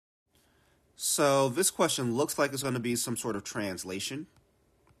So this question looks like it's going to be some sort of translation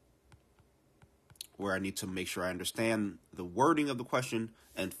where I need to make sure I understand the wording of the question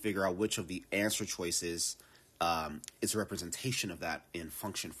and figure out which of the answer choices is a representation of that in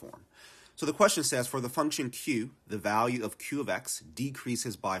function form. So the question says, for the function q, the value of q of x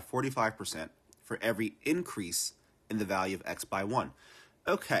decreases by 45% for every increase in the value of x by 1.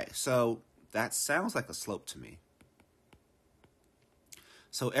 Okay, so that sounds like a slope to me.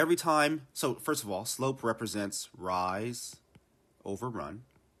 So every time, so first of all, slope represents rise over run.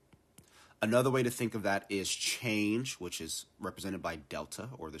 Another way to think of that is change, which is represented by delta,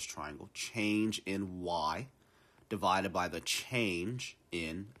 or this triangle, change in y divided by the change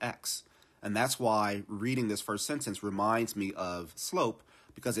in x. And that's why reading this first sentence reminds me of slope,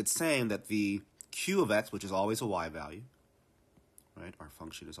 because it's saying that the q of x, which is always a y value, right? Our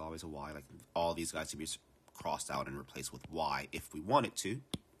function is always a y, like all these guys can be crossed out and replaced with y if we wanted to.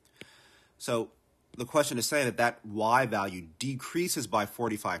 So the question is saying that that y value decreases by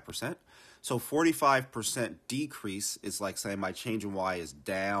 45%. So 45% decrease is like saying my change in y is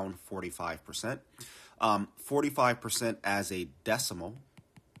down 45%. 45% as a decimal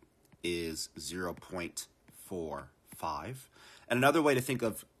is 0.45. And another way to think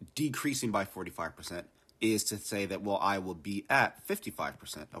of decreasing by 45% is to say that, well, I will be at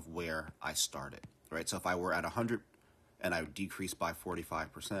 55% of where I started, right? So if I were at 100 and I decrease by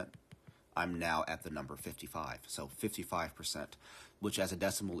 45%, I'm now at the number 55. So 55%, which as a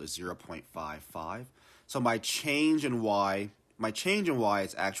decimal is 0.55. So my change in y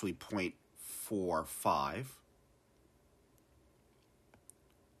is actually 0.45.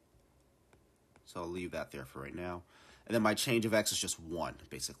 So I'll leave that there for right now. And then my change of x is just 1,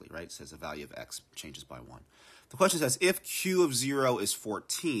 basically, right? It says the value of x changes by 1. The question says, if q of 0 is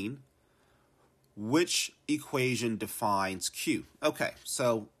 14, which equation defines q? Okay,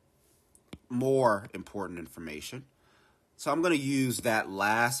 so more important information. So I'm going to use that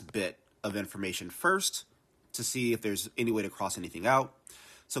last bit of information first to see if there's any way to cross anything out.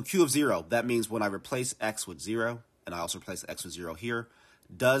 So q of 0, that means when I replace x with 0, and I also replace x with 0 here,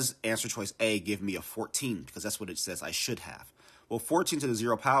 does answer choice A give me a 14? Because that's what it says I should have. Well, 14 to the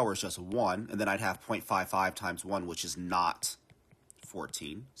 0 power is just 1, and then I'd have 0.55 times 1, which is not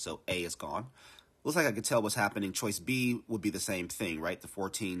 14. So A is gone. Looks like I could tell what's happening. Choice B would be the same thing, right? The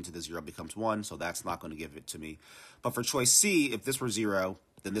 14 to the 0 becomes 1, so that's not going to give it to me. But for choice C, if this were 0,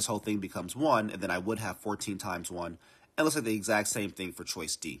 then this whole thing becomes 1, and then I would have 14 times 1. And it looks like the exact same thing for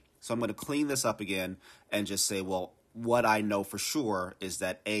choice D. So I'm going to clean this up again and just say, well, what I know for sure is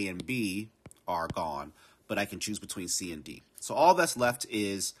that A and B are gone, but I can choose between C and D. So all that's left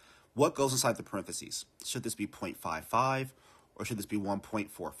is what goes inside the parentheses. Should this be 0.55 or should this be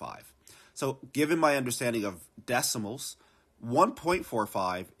 1.45? So given my understanding of decimals,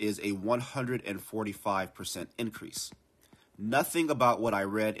 1.45 is a 145% increase. Nothing about what I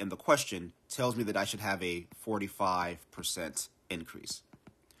read in the question tells me that I should have a 45% increase.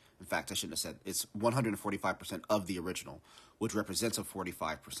 In fact, I shouldn't have said it's 145% of the original, which represents a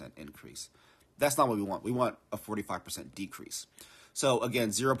 45% increase. That's not what we want. We want a 45% decrease. So again,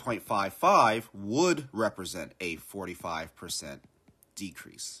 0.55 would represent a 45%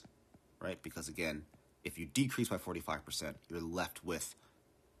 decrease, right? Because again, if you decrease by 45%, you're left with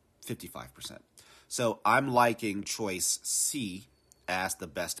 55%. So I'm liking choice C as the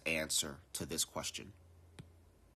best answer to this question.